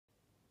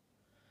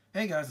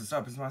Hey guys, what's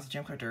up? It's Monster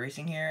Jam Collector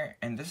Racing here,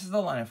 and this is the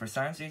lineup for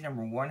Science Series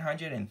number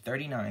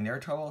 139. There are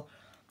a total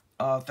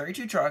of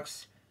 32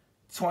 trucks,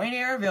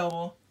 20 are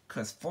available,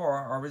 because 4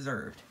 are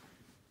reserved.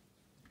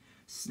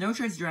 Snow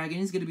Treads Dragon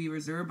is going to be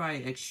reserved by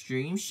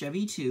Extreme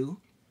Chevy 2.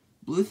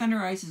 Blue Thunder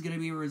Ice is going to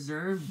be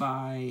reserved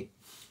by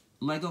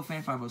Lego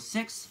Fan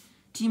 506.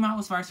 Team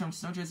Atlas Firestorm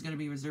Snow Treads is going to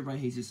be reserved by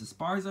Jesus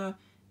Esparza.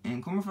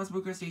 And Cormerfuss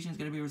Booker Station is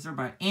going to be reserved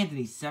by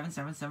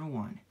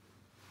Anthony7771.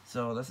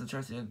 So that's the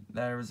trucks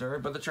that are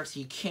reserved. But the trucks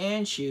you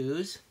can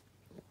choose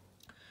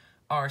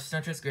are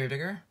Snow Treads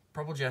Gravedigger,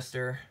 Purple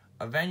Jester,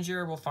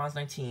 Avenger, Wolfons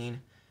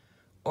 19,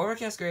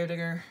 Overcast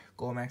Gravedigger,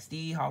 Golem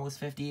XD, Hot Wheels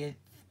 50,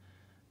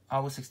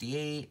 Hot Wheels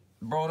 68,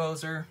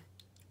 Brodozer,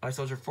 Ice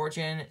Soldier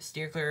Fortune,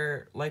 Steer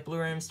Clear Light Blue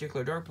Rims, Steer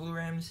Clear Dark Blue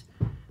Rims,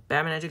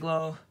 Batman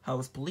Edgeglow, Hot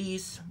Wheels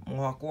Police,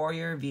 Mohawk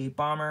Warrior, V8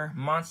 Bomber,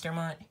 Monster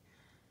Mutt,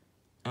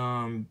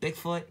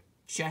 Bigfoot,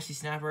 Chassis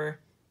Snapper,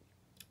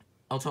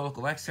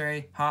 Loco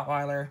X-Ray,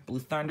 Hotweiler, Blue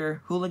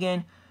Thunder,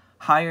 Hooligan,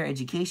 Higher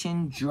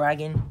Education,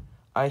 Dragon,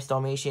 Ice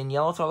Dalmatian,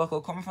 Yellow Loco,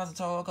 Cormerfuss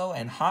Loco,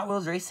 and Hot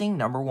Wheels Racing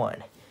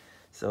 #1.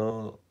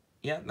 So,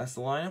 yeah, that's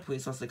the lineup.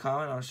 Please post a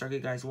comment on which truck you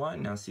guys want,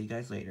 and I'll see you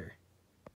guys later.